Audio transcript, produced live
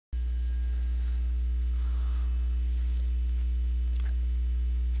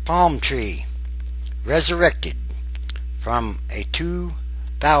palm tree, resurrected from a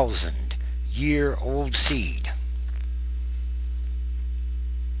 2,000-year-old seed.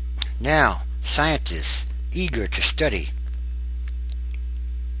 Now, scientists eager to study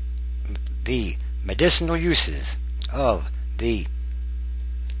the medicinal uses of the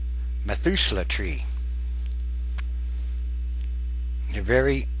Methuselah tree, a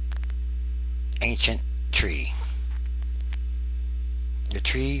very ancient tree, the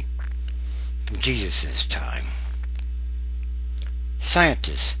tree from Jesus' time.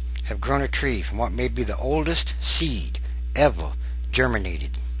 Scientists have grown a tree from what may be the oldest seed ever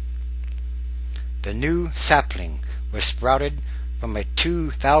germinated. The new sapling was sprouted from a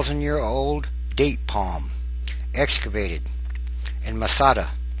 2,000-year-old date palm, excavated in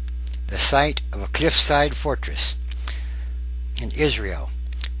Masada, the site of a cliffside fortress in Israel,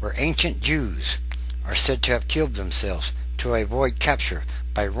 where ancient Jews are said to have killed themselves to avoid capture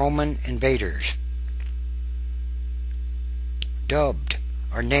by Roman invaders. Dubbed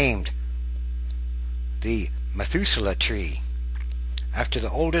or named the Methuselah tree after the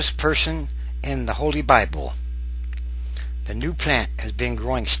oldest person in the Holy Bible. The new plant has been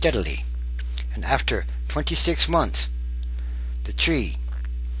growing steadily, and after 26 months, the tree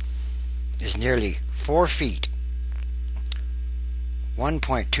is nearly 4 feet,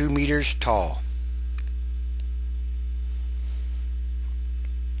 1.2 meters tall.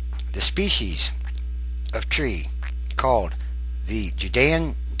 The species of tree, called the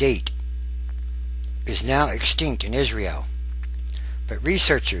Judean date, is now extinct in Israel, but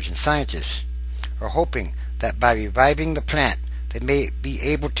researchers and scientists are hoping that by reviving the plant they may be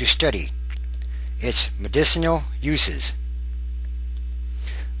able to study its medicinal uses.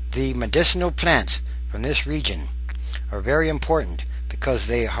 The medicinal plants from this region are very important because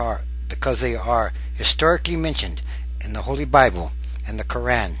they are historically mentioned in the Holy Bible and the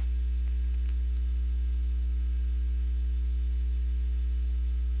Quran.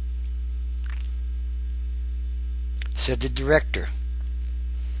 Said the director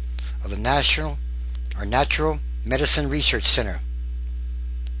of the Natural Medicine Research Center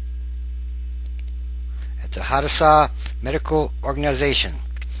at the Hadassah Medical Organization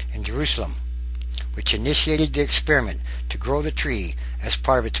in Jerusalem, which initiated the experiment to grow the tree as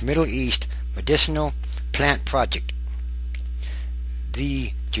part of its Middle East medicinal plant project.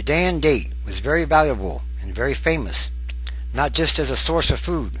 The Judean date was very valuable and very famous, not just as a source of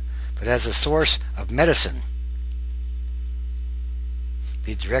food, but as a source of medicine.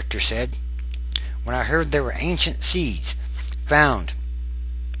 The director said, "When I heard there were ancient seeds found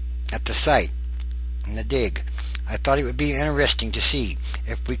at the site in the dig, I thought it would be interesting to see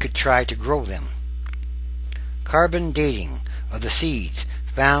if we could try to grow them." Carbon dating of the seeds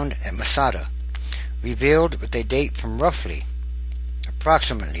found at Masada revealed that they date from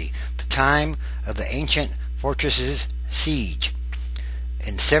approximately the time of the ancient fortress's siege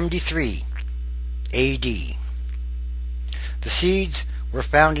in 73 AD. The seeds were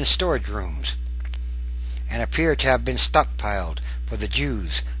found in storage rooms and appear to have been stockpiled for the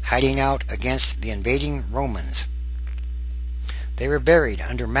Jews hiding out against the invading Romans. They were buried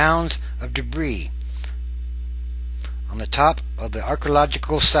under mounds of debris on the top of the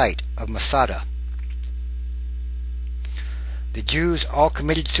archaeological site of Masada. The Jews all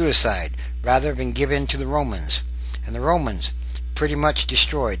committed suicide rather than give in to the Romans, and the Romans pretty much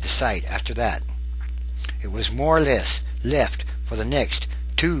destroyed the site after that. It was more or less left for the next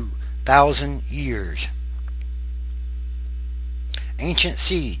 2,000 years. Ancient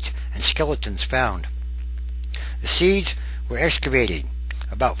seeds and skeletons found. The seeds were excavated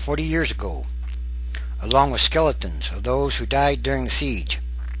about 40 years ago, along with skeletons of those who died during the siege.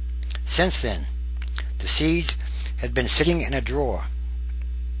 Since then, the seeds had been sitting in a drawer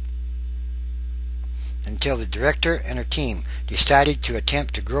until the director and her team decided to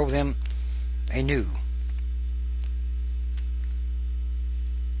attempt to grow them anew.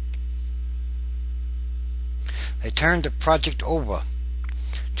 They turned the project over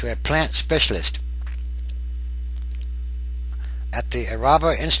to a plant specialist at the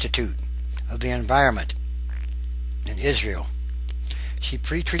Araba Institute of the Environment in Israel. She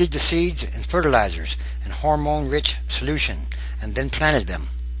pre-treated the seeds in fertilizers and hormone-rich solution and then planted them.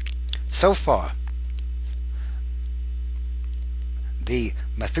 So far, the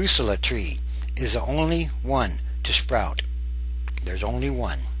Methuselah tree is the only one to sprout. There's only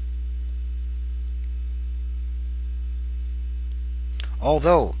one.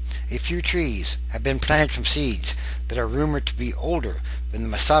 Although a few trees have been planted from seeds that are rumored to be older than the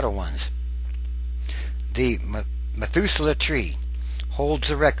Masada ones, the Methuselah tree holds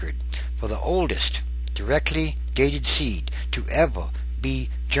the record for the oldest directly dated seed to ever be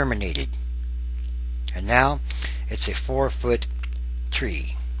germinated. And now it's a 4-foot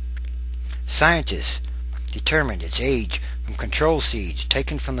tree. Scientists determined its age from control seeds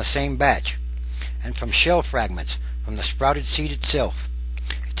taken from the same batch and from shell fragments from the sprouted seed itself.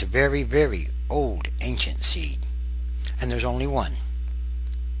 It's a very, very old ancient seed, and there's only one.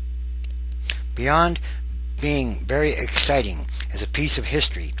 Beyond being very exciting as a piece of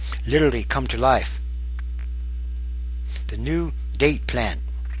history literally come to life, the new date plant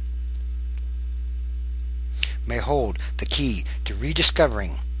may hold the key to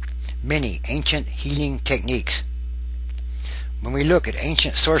rediscovering many ancient healing techniques. When we look at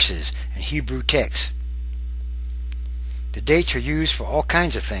ancient sources and Hebrew texts, the dates are used for all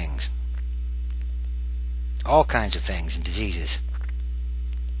kinds of things. All kinds of things and diseases.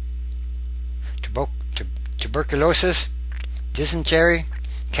 Tuberculosis, dysentery,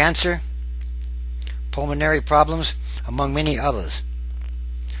 cancer, pulmonary problems, among many others.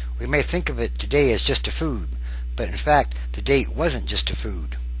 We may think of it today as just a food, but in fact the date wasn't just a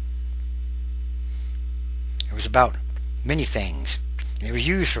food. It was about many things, and it was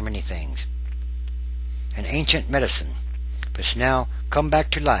used for many things. An ancient medicine, but it's now come back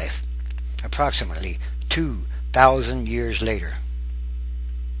to life approximately 2,000 years later.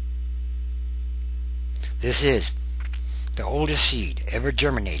 This is the oldest seed ever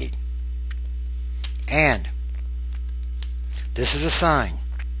germinated, and this is a sign.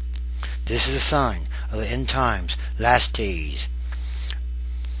 This is a sign of the end times, last days,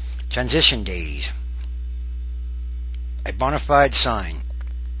 transition days, a bona fide sign.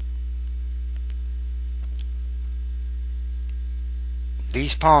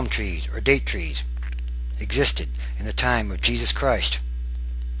 These palm trees, or date trees, existed in the time of Jesus Christ.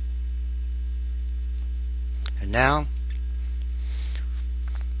 And now,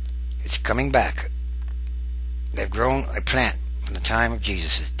 it's coming back. They've grown a plant from the time of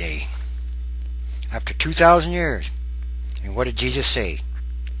Jesus' day. After 2,000 years. And what did Jesus say?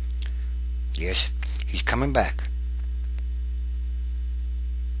 Yes, he's coming back.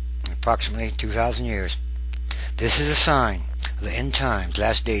 In approximately 2,000 years. This is a sign of the end times,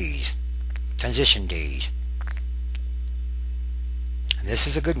 last days, transition days. And this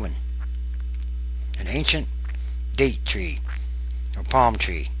is a good one. An ancient date tree, or palm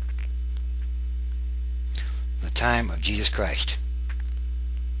tree, the time of Jesus Christ.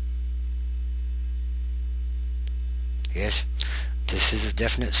 Yes, this is a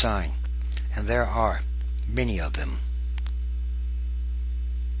definite sign, and there are many of them.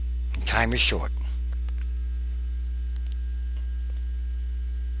 And time is short.